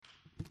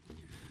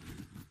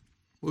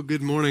Well,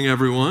 good morning,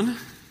 everyone.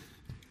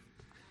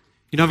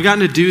 I've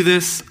gotten to do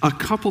this a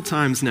couple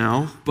times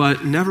now,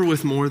 but never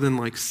with more than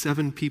like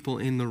 7 people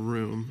in the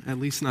room, at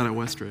least not at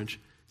Westridge.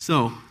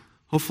 So,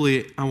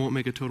 hopefully, I won't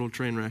make a total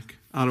train wreck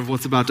out of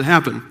what's about to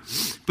happen.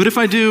 But if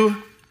I do,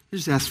 I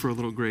just ask for a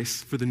little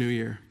grace for the new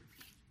year.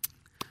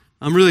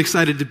 I'm really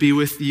excited to be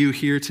with you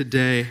here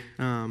today.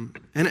 And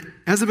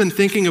as I've been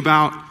thinking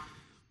about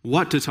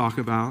what to talk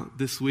about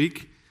this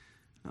week,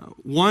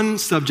 one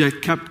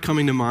subject kept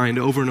coming to mind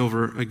over and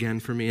over again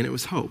for me, and it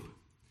was hope.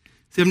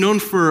 See, I've known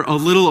for a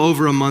little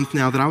over a month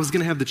now that I was going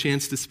to have the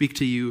chance to speak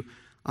to you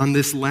on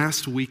this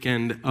last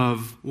weekend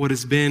of what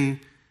has been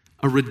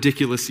a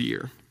ridiculous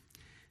year.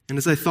 And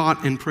as I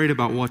thought and prayed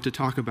about what to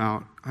talk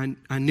about,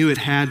 I knew it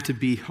had to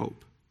be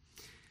hope.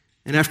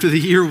 And after the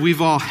year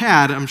we've all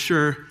had, I'm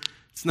sure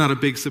it's not a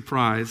big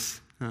surprise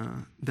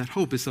that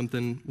hope is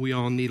something we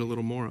all need a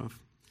little more of.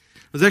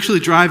 I was actually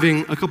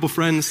driving a couple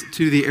friends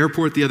to the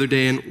airport the other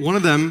day, and one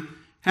of them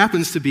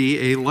happens to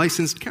be a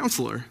licensed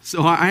counselor.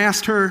 So I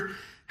asked her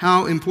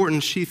how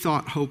important she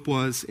thought hope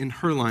was in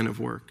her line of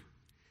work.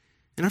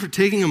 And after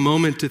taking a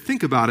moment to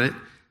think about it,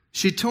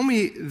 she told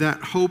me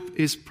that hope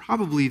is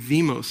probably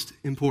the most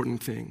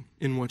important thing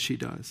in what she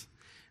does,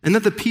 and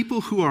that the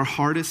people who are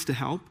hardest to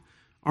help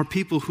are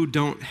people who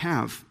don't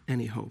have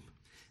any hope.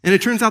 And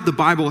it turns out the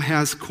Bible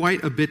has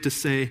quite a bit to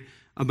say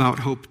about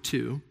hope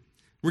too.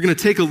 We're going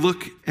to take a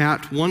look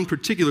at one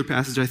particular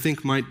passage I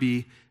think might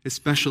be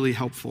especially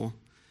helpful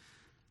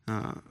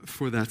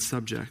for that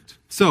subject.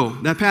 So,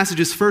 that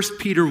passage is 1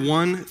 Peter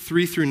 1,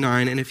 3 through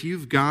 9, and if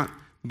you've got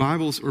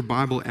Bibles or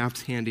Bible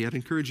apps handy, I'd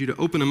encourage you to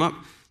open them up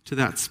to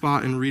that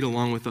spot and read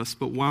along with us.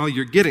 But while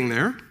you're getting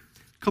there,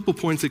 a couple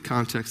points of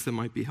context that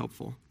might be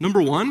helpful.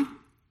 Number one,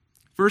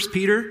 1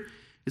 Peter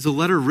is a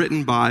letter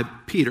written by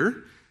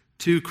Peter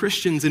to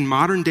Christians in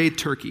modern-day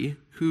Turkey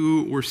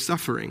who were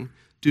suffering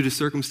due to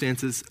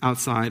circumstances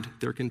outside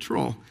their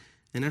control.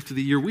 And after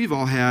the year we've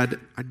all had,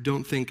 I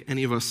don't think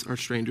any of us are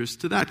strangers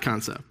to that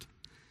concept.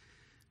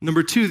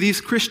 Number two,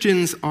 these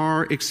Christians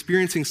are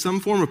experiencing some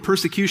form of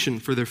persecution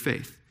for their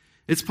faith.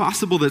 It's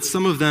possible that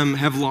some of them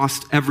have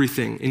lost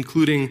everything,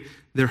 including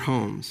their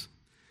homes.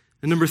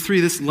 And number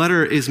three, this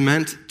letter is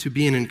meant to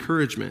be an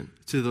encouragement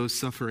to those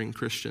suffering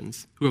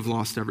Christians who have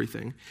lost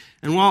everything.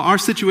 And while our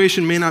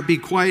situation may not be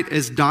quite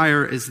as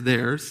dire as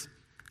theirs,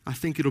 I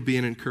think it'll be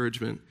an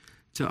encouragement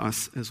to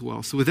us as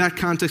well. So with that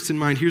context in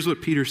mind, here's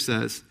what Peter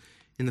says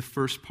in the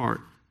first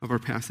part of our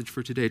passage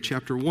for today,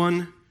 chapter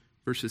 1,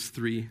 verses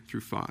 3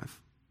 through 5.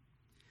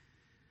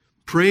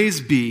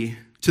 Praise be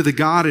to the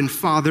God and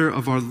Father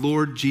of our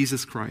Lord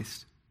Jesus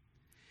Christ.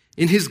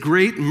 In his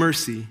great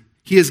mercy,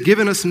 he has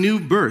given us new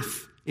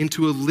birth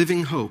into a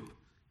living hope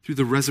through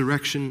the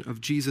resurrection of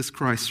Jesus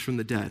Christ from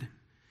the dead,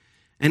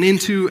 and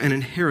into an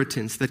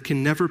inheritance that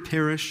can never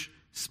perish,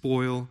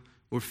 spoil,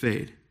 or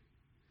fade.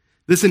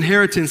 This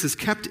inheritance is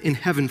kept in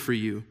heaven for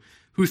you,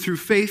 who through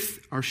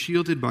faith are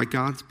shielded by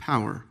God's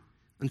power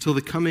until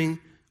the coming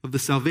of the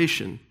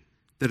salvation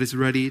that is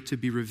ready to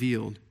be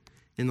revealed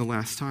in the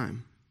last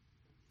time.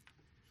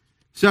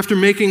 So after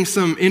making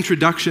some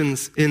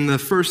introductions in the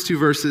first 2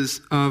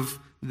 verses of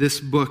this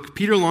book,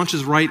 Peter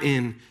launches right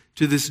in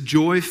to this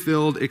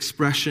joy-filled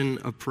expression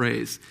of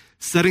praise,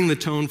 setting the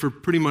tone for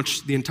pretty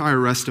much the entire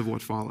rest of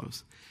what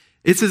follows.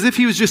 It's as if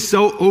he was just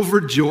so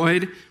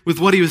overjoyed with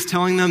what he was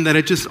telling them that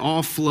it just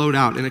all flowed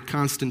out in a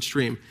constant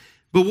stream.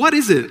 But what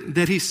is it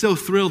that he's so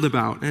thrilled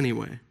about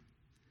anyway?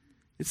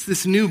 It's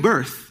this new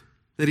birth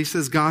that he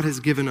says God has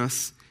given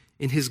us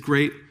in his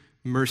great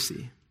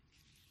mercy.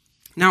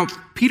 Now,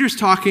 Peter's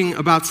talking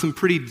about some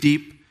pretty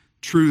deep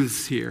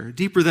truths here,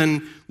 deeper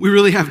than we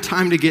really have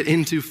time to get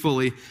into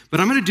fully, but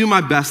I'm going to do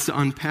my best to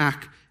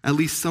unpack at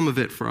least some of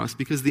it for us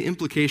because the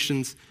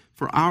implications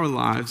for our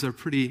lives are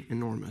pretty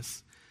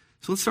enormous.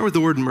 So let's start with the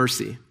word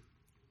mercy.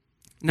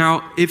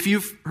 Now, if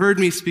you've heard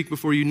me speak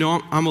before, you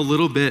know I'm a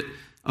little bit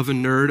of a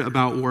nerd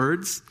about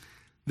words.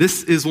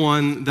 This is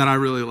one that I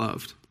really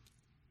loved.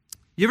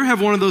 You ever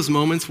have one of those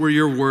moments where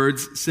your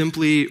words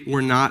simply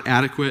were not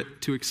adequate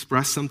to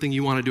express something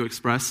you wanted to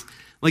express?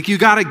 Like you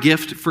got a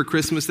gift for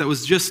Christmas that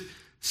was just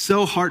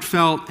so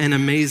heartfelt and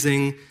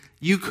amazing,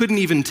 you couldn't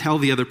even tell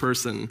the other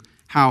person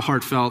how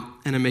heartfelt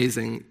and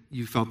amazing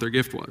you felt their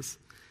gift was.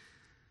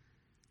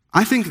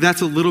 I think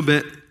that's a little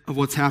bit of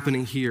what's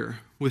happening here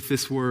with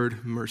this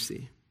word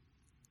mercy.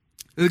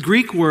 The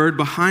Greek word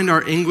behind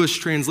our English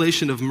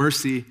translation of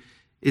mercy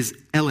is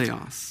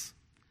eleos,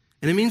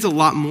 and it means a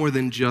lot more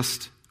than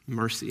just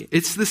mercy.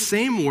 It's the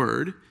same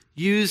word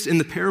used in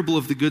the parable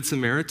of the Good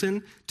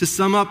Samaritan to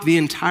sum up the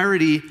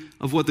entirety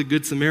of what the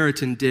Good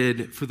Samaritan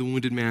did for the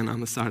wounded man on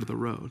the side of the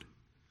road.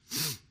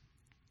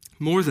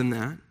 More than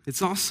that,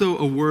 it's also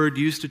a word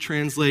used to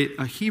translate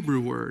a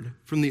Hebrew word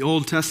from the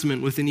Old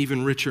Testament with an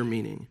even richer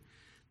meaning.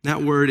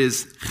 That word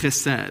is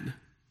chesed.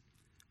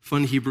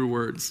 Fun Hebrew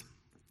words.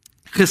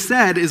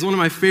 Chesed is one of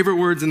my favorite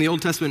words in the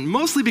Old Testament,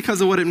 mostly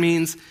because of what it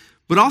means,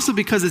 but also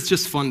because it's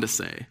just fun to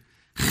say.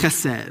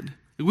 Chesed.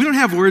 We don't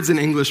have words in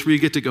English where you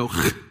get to go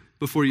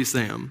before you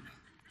say them.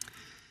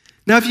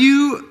 Now, if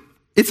you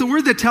It's a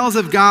word that tells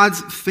of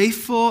God's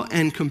faithful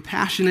and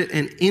compassionate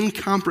and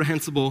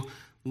incomprehensible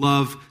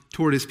love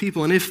toward his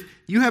people. And if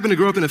you happen to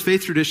grow up in a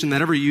faith tradition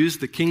that ever used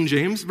the King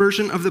James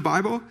version of the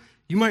Bible,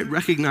 you might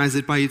recognize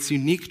it by its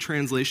unique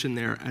translation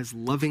there as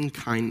loving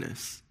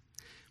kindness.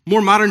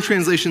 More modern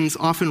translations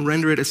often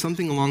render it as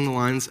something along the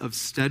lines of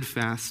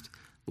steadfast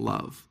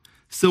love.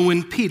 So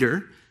when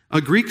Peter,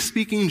 a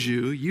Greek-speaking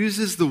Jew,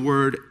 uses the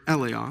word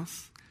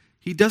eleos,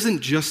 he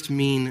doesn't just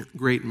mean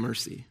great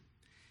mercy.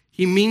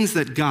 He means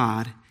that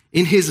God,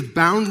 in his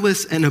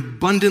boundless and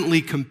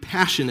abundantly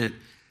compassionate,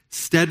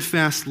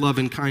 steadfast love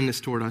and kindness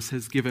toward us,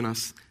 has given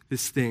us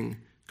this thing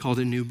called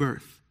a new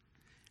birth.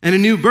 And a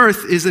new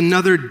birth is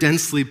another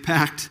densely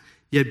packed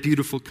yet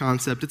beautiful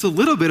concept. It's a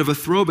little bit of a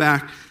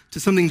throwback to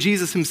something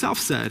Jesus himself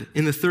said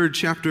in the 3rd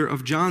chapter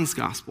of John's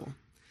gospel.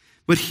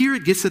 But here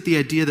it gets at the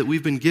idea that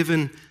we've been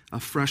given a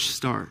fresh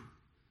start,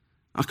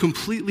 a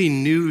completely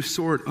new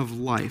sort of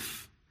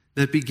life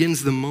that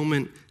begins the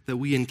moment that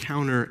we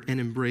encounter and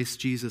embrace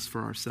Jesus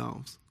for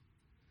ourselves.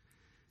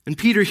 And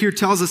Peter here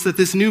tells us that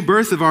this new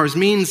birth of ours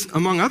means,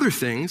 among other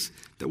things,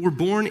 that we're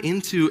born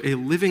into a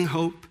living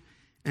hope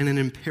and an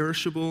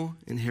imperishable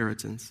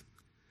inheritance.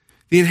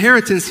 The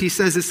inheritance, he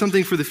says, is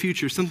something for the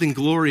future, something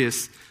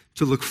glorious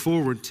to look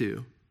forward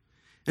to.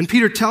 And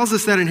Peter tells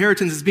us that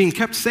inheritance is being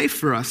kept safe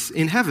for us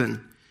in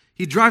heaven.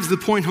 He drives the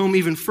point home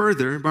even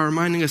further by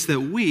reminding us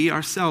that we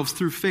ourselves,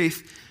 through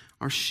faith,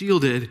 are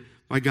shielded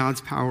by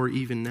God's power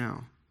even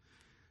now.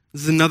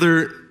 This is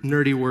another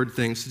nerdy word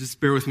thing, so just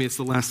bear with me. It's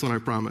the last one, I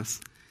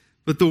promise.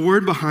 But the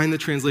word behind the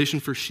translation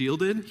for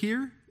shielded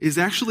here is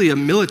actually a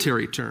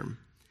military term.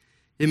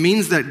 It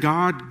means that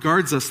God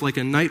guards us like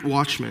a night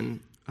watchman,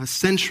 a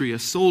sentry, a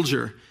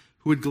soldier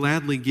who would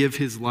gladly give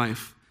his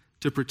life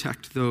to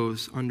protect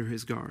those under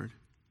his guard.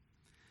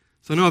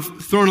 So I know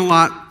I've thrown a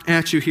lot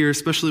at you here,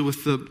 especially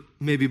with the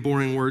maybe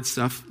boring word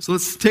stuff. So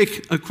let's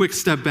take a quick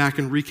step back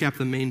and recap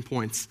the main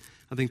points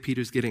I think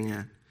Peter's getting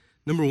at.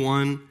 Number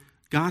one,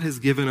 God has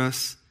given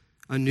us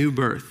a new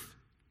birth.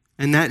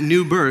 And that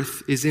new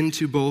birth is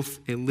into both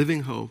a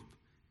living hope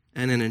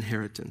and an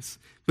inheritance.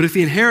 But if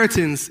the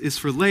inheritance is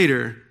for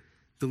later,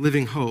 the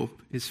living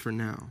hope is for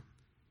now.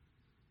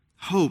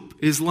 Hope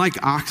is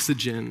like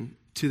oxygen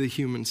to the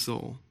human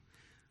soul.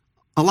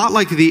 A lot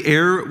like the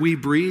air we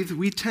breathe,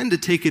 we tend to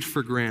take it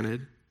for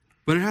granted,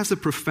 but it has a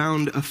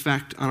profound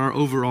effect on our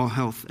overall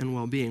health and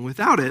well-being.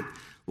 Without it,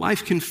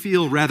 life can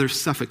feel rather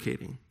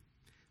suffocating.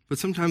 But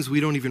sometimes we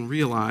don't even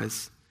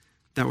realize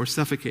that we're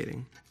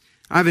suffocating.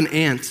 I have an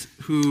aunt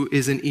who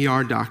is an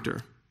ER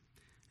doctor,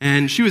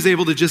 and she was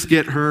able to just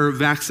get her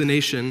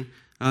vaccination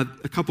a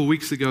couple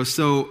weeks ago,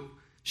 so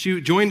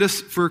she joined us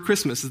for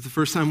Christmas. It's the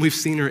first time we've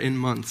seen her in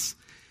months.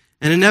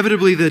 And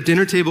inevitably, the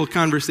dinner table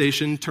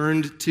conversation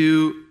turned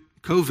to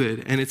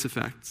COVID and its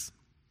effects.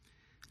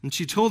 And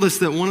she told us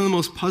that one of the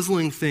most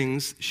puzzling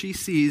things she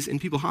sees in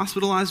people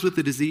hospitalized with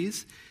the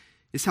disease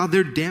is how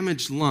their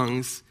damaged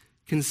lungs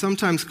can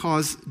sometimes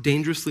cause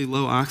dangerously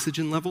low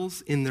oxygen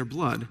levels in their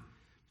blood,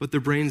 but their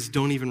brains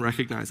don't even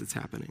recognize it's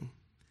happening.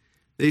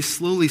 They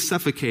slowly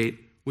suffocate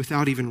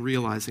without even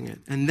realizing it.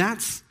 And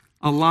that's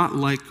a lot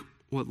like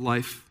what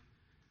life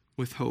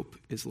with hope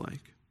is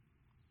like.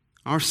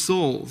 Our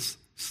souls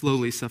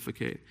slowly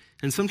suffocate,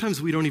 and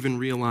sometimes we don't even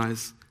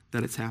realize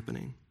that it's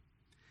happening.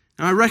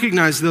 Now, I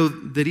recognize, though,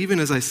 that even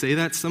as I say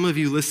that, some of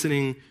you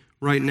listening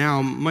right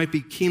now might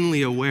be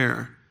keenly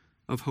aware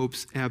of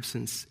hope's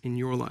absence in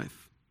your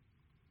life.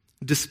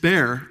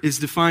 Despair is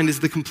defined as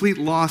the complete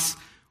loss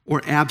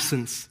or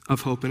absence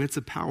of hope, and it's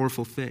a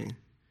powerful thing.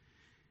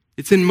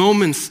 It's in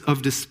moments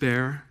of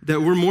despair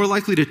that we're more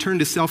likely to turn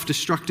to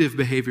self-destructive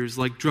behaviors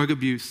like drug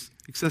abuse,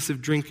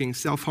 excessive drinking,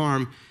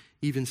 self-harm,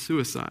 even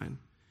suicide.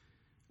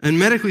 And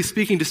medically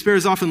speaking, despair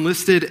is often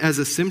listed as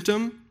a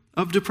symptom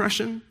of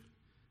depression,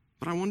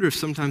 but I wonder if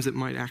sometimes it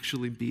might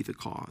actually be the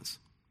cause.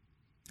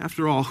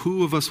 After all,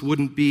 who of us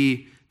wouldn't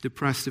be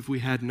depressed if we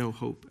had no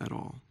hope at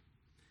all?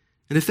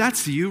 And if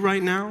that's you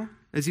right now,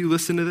 as you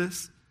listen to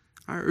this,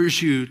 I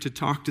urge you to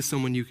talk to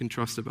someone you can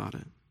trust about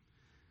it.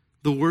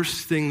 The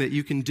worst thing that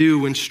you can do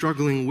when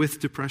struggling with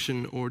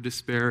depression or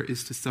despair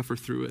is to suffer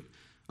through it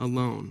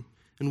alone.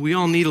 And we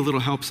all need a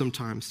little help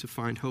sometimes to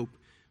find hope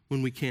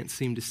when we can't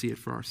seem to see it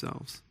for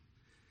ourselves.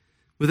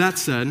 With that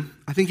said,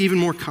 I think even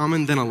more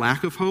common than a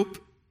lack of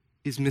hope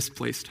is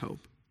misplaced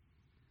hope.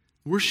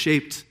 We're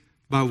shaped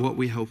by what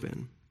we hope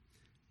in.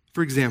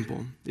 For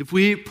example, if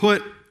we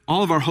put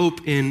all of our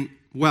hope in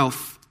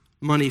wealth,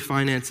 money,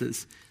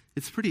 finances,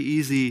 it's pretty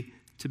easy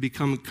to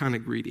become kind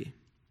of greedy.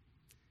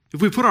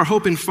 If we put our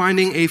hope in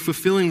finding a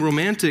fulfilling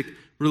romantic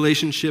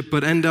relationship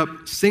but end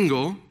up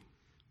single,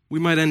 we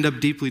might end up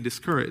deeply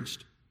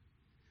discouraged.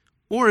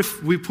 Or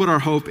if we put our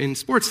hope in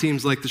sports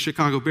teams like the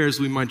Chicago Bears,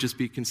 we might just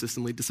be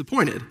consistently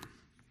disappointed.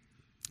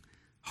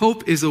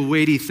 Hope is a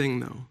weighty thing,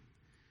 though.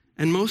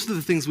 And most of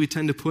the things we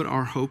tend to put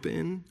our hope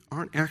in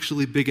aren't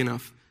actually big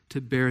enough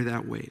to bear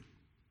that weight.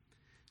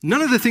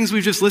 None of the things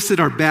we've just listed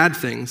are bad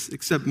things,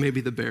 except maybe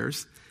the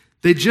Bears.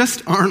 They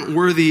just aren't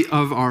worthy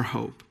of our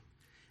hope.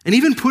 And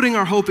even putting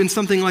our hope in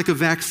something like a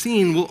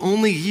vaccine will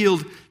only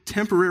yield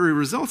temporary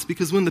results,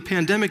 because when the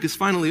pandemic is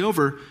finally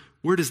over,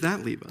 where does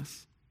that leave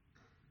us?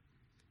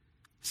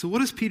 So what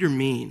does Peter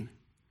mean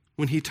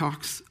when he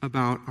talks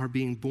about our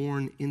being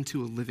born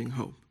into a living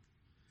hope?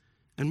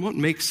 And what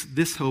makes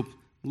this hope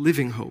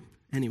living hope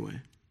anyway?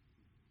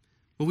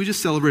 Well, we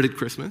just celebrated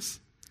Christmas,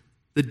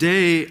 the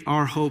day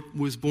our hope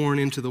was born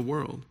into the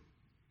world.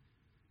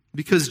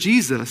 Because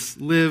Jesus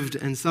lived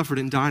and suffered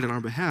and died on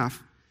our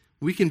behalf,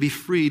 we can be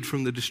freed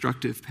from the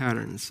destructive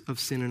patterns of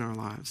sin in our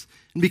lives.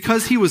 And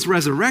because he was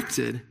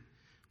resurrected,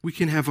 we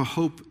can have a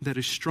hope that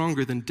is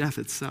stronger than death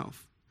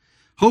itself.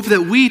 Hope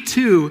that we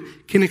too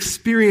can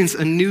experience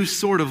a new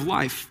sort of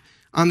life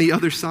on the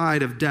other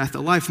side of death, a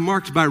life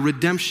marked by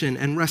redemption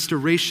and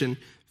restoration,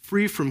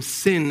 free from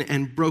sin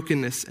and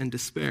brokenness and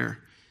despair.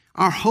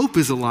 Our hope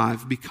is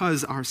alive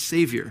because our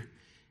Savior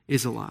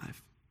is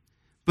alive.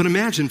 But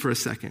imagine for a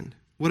second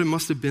what it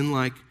must have been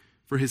like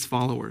for his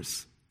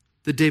followers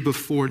the day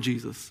before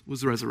Jesus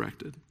was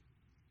resurrected.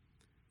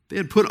 They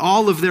had put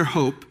all of their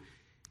hope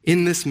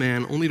in this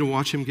man only to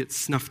watch him get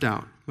snuffed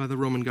out by the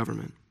Roman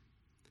government.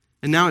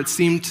 And now it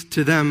seemed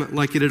to them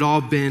like it had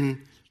all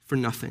been for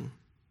nothing.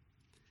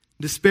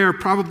 Despair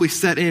probably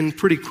set in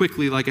pretty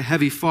quickly like a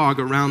heavy fog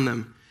around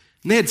them.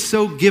 And they had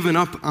so given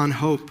up on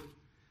hope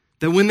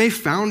that when they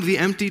found the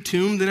empty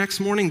tomb the next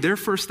morning, their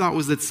first thought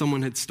was that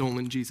someone had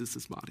stolen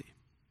Jesus' body.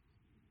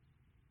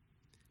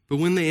 But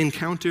when they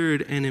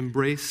encountered and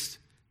embraced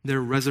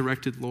their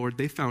resurrected Lord,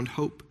 they found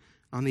hope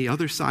on the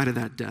other side of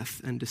that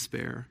death, and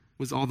despair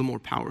was all the more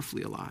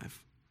powerfully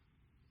alive.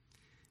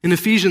 In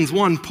Ephesians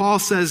 1, Paul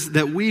says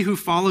that we who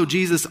follow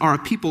Jesus are a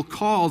people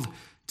called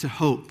to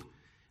hope.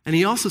 And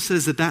he also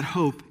says that that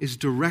hope is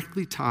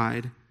directly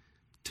tied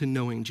to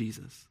knowing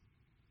Jesus.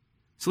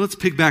 So let's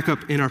pick back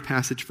up in our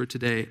passage for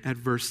today at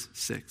verse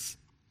 6.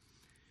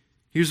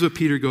 Here's what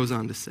Peter goes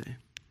on to say.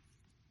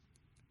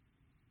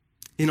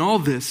 In all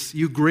this,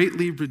 you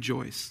greatly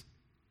rejoice,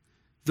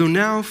 though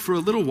now for a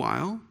little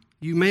while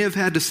you may have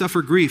had to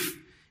suffer grief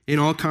in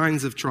all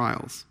kinds of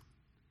trials.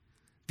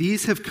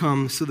 These have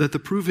come so that the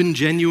proven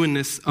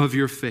genuineness of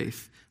your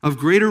faith, of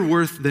greater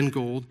worth than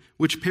gold,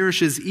 which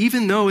perishes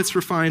even though it's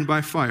refined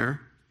by fire,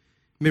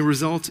 may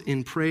result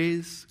in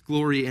praise,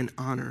 glory, and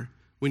honor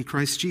when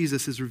Christ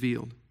Jesus is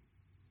revealed.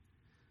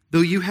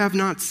 Though you have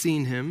not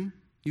seen him,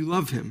 you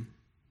love him.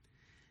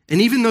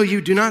 And even though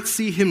you do not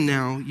see him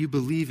now, you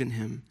believe in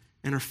him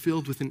and are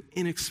filled with an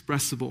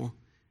inexpressible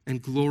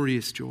and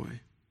glorious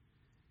joy.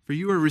 For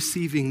you are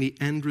receiving the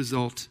end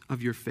result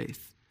of your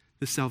faith,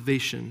 the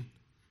salvation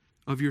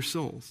of your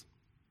souls.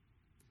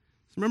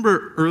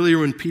 Remember earlier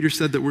when Peter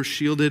said that we're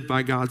shielded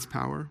by God's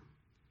power?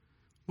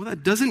 Well,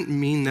 that doesn't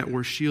mean that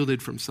we're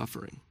shielded from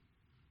suffering,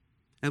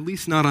 at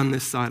least not on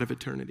this side of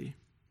eternity.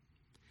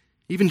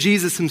 Even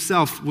Jesus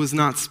himself was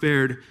not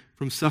spared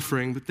from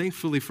suffering, but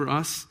thankfully for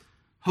us,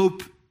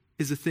 hope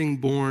is a thing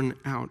born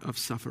out of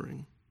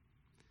suffering.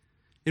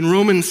 In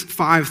Romans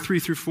 5,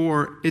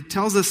 3-4, it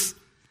tells us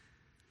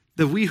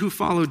that we who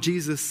follow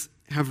Jesus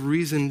have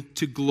reason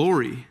to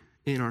glory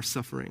in our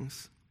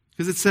sufferings.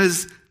 Because it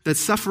says that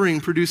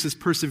suffering produces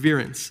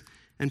perseverance,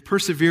 and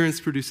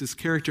perseverance produces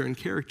character, and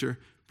character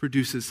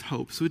produces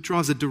hope. So it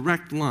draws a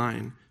direct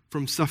line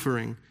from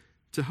suffering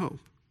to hope.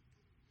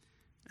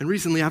 And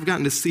recently I've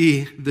gotten to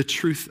see the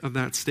truth of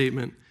that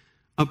statement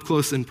up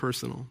close and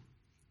personal.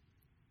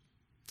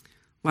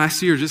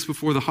 Last year, just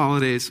before the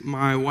holidays,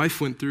 my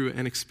wife went through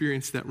an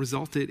experience that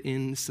resulted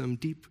in some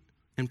deep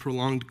and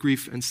prolonged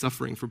grief and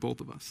suffering for both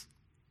of us.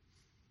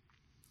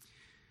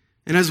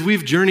 And as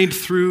we've journeyed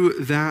through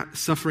that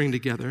suffering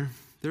together,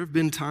 there have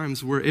been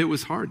times where it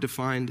was hard to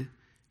find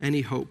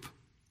any hope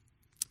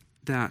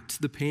that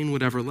the pain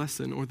would ever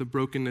lessen or the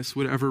brokenness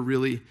would ever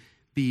really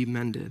be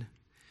mended.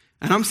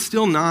 And I'm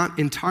still not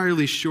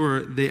entirely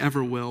sure they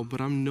ever will, but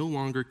I'm no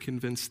longer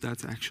convinced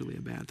that's actually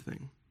a bad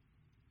thing.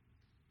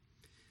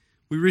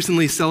 We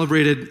recently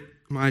celebrated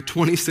my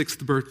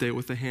 26th birthday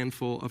with a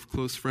handful of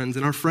close friends,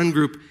 and our friend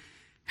group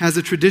has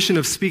a tradition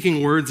of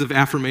speaking words of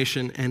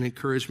affirmation and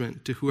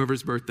encouragement to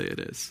whoever's birthday it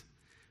is.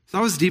 So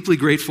I was deeply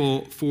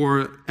grateful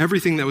for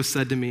everything that was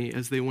said to me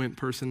as they went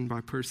person by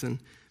person,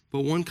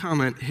 but one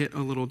comment hit a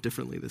little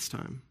differently this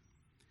time.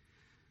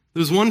 There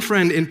was one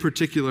friend in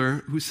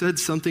particular who said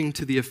something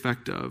to the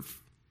effect of,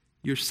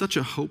 "You're such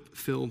a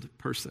hope-filled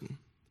person.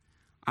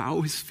 I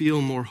always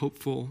feel more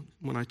hopeful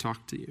when I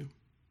talk to you."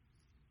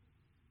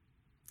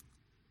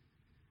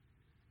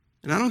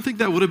 And I don't think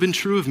that would have been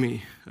true of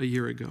me a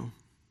year ago.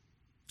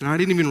 And I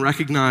didn't even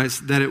recognize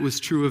that it was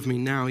true of me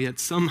now, yet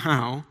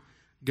somehow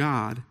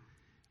God,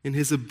 in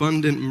his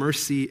abundant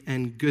mercy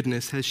and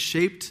goodness, has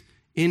shaped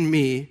in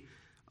me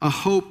a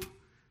hope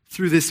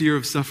through this year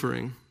of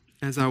suffering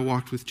as I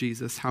walked with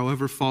Jesus,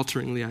 however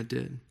falteringly I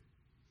did.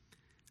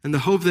 And the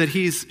hope that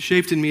he's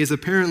shaped in me is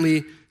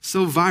apparently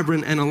so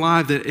vibrant and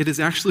alive that it has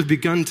actually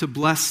begun to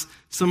bless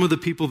some of the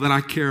people that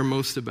I care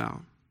most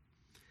about.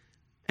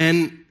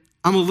 And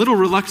I'm a little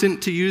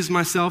reluctant to use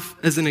myself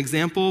as an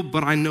example,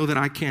 but I know that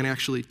I can't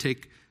actually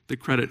take the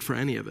credit for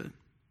any of it.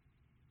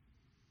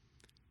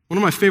 One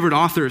of my favorite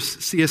authors,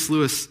 C.S.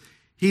 Lewis,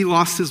 He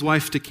lost his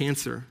wife to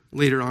cancer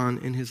later on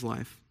in his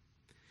life.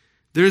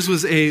 Theirs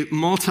was a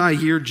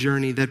multi-year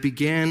journey that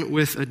began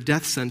with a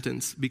death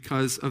sentence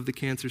because of the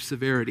cancer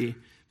severity,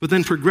 but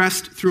then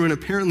progressed through an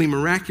apparently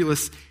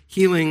miraculous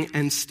healing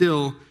and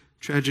still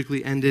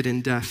tragically ended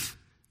in death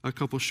a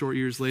couple short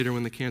years later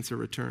when the cancer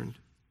returned.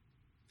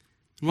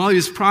 And while he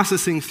was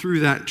processing through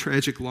that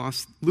tragic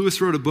loss,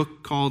 Lewis wrote a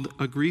book called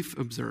A Grief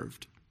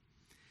Observed.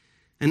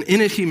 And in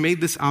it, he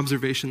made this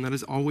observation that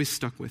has always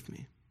stuck with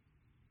me.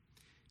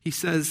 He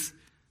says,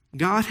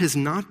 God has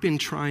not been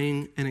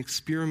trying an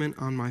experiment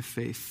on my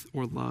faith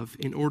or love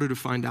in order to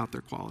find out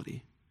their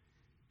quality.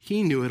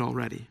 He knew it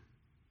already.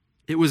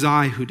 It was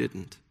I who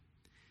didn't.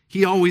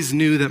 He always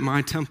knew that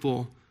my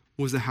temple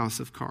was a house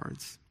of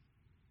cards.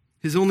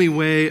 His only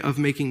way of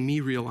making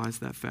me realize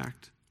that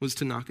fact was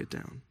to knock it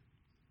down.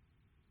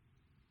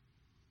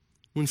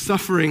 When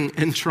suffering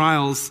and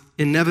trials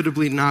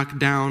inevitably knock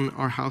down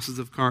our houses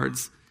of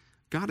cards,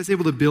 God is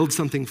able to build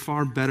something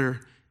far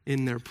better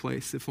in their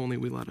place if only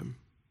we let him.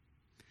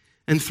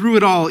 And through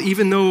it all,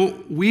 even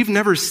though we've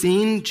never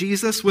seen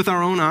Jesus with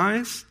our own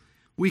eyes,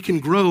 we can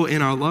grow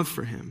in our love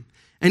for him.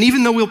 And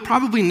even though we'll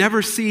probably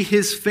never see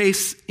his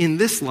face in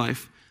this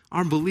life,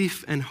 our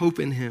belief and hope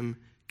in him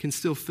can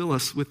still fill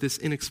us with this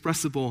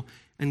inexpressible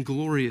and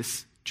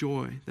glorious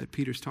joy that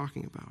Peter's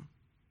talking about.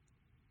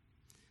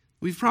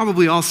 We've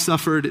probably all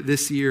suffered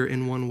this year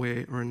in one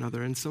way or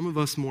another, and some of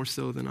us more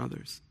so than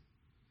others.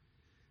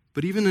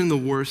 But even in the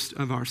worst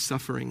of our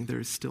suffering, there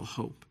is still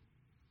hope.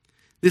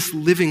 This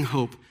living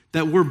hope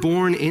that we're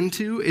born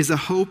into is a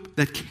hope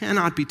that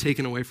cannot be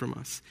taken away from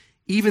us,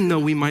 even though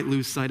we might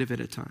lose sight of it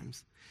at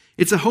times.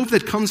 It's a hope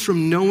that comes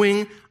from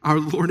knowing our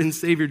Lord and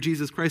Savior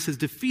Jesus Christ has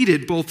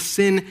defeated both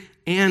sin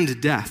and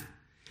death.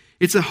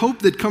 It's a hope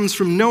that comes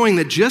from knowing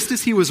that just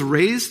as he was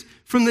raised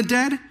from the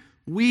dead,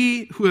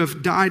 we who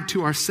have died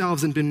to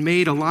ourselves and been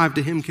made alive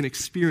to him can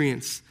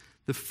experience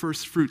the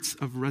first fruits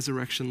of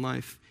resurrection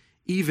life,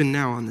 even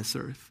now on this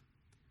earth.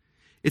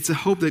 It's a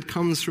hope that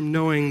comes from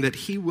knowing that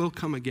he will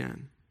come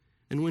again.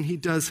 And when he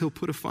does, he'll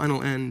put a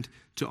final end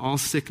to all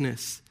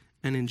sickness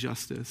and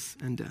injustice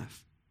and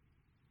death.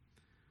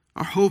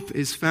 Our hope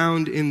is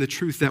found in the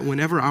truth that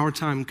whenever our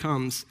time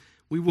comes,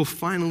 we will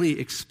finally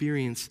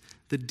experience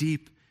the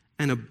deep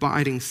and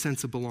abiding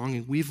sense of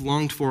belonging we've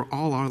longed for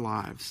all our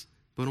lives,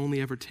 but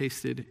only ever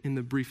tasted in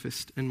the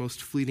briefest and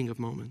most fleeting of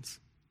moments.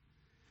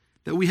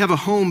 That we have a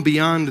home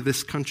beyond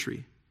this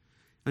country,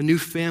 a new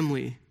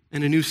family,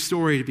 and a new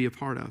story to be a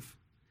part of,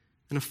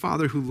 and a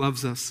Father who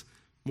loves us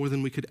more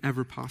than we could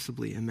ever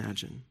possibly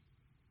imagine.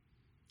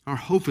 Our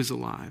hope is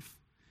alive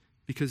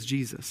because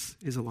Jesus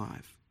is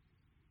alive.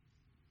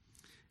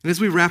 And as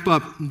we wrap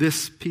up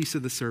this piece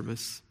of the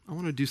service, I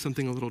want to do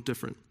something a little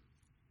different.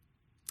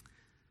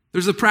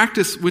 There's a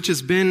practice which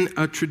has been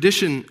a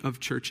tradition of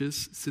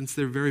churches since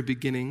their very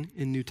beginning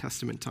in New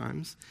Testament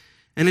times,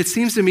 and it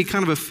seems to me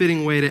kind of a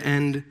fitting way to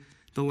end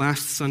the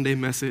last Sunday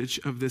message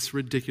of this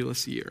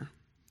ridiculous year.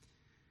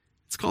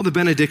 It's called the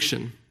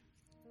benediction,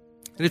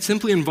 and it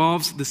simply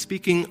involves the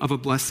speaking of a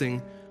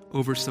blessing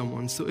over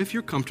someone. So if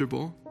you're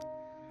comfortable,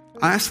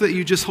 I ask that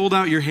you just hold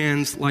out your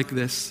hands like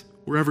this,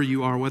 wherever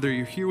you are, whether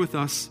you're here with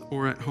us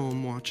or at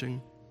home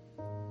watching,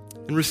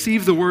 and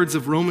receive the words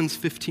of Romans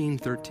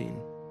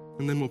 15:13,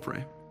 and then we'll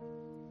pray.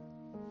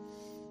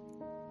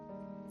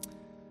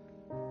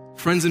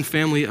 Friends and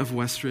family of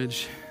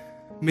Westridge,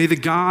 may the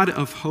God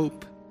of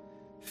hope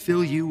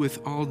fill you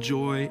with all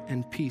joy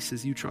and peace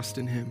as you trust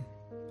in him,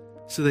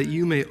 so that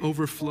you may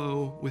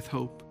overflow with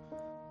hope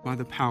by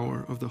the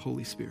power of the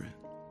Holy Spirit.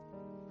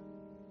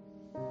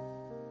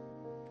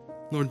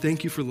 Lord,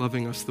 thank you for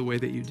loving us the way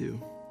that you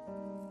do.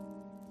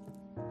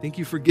 Thank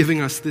you for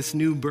giving us this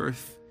new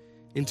birth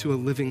into a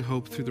living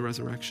hope through the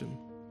resurrection.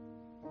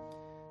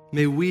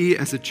 May we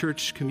as a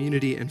church,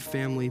 community, and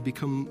family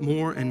become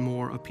more and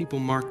more a people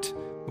marked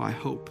by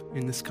hope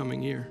in this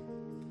coming year,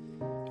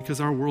 because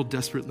our world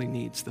desperately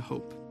needs the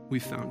hope we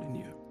found in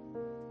you.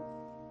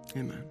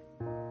 Amen.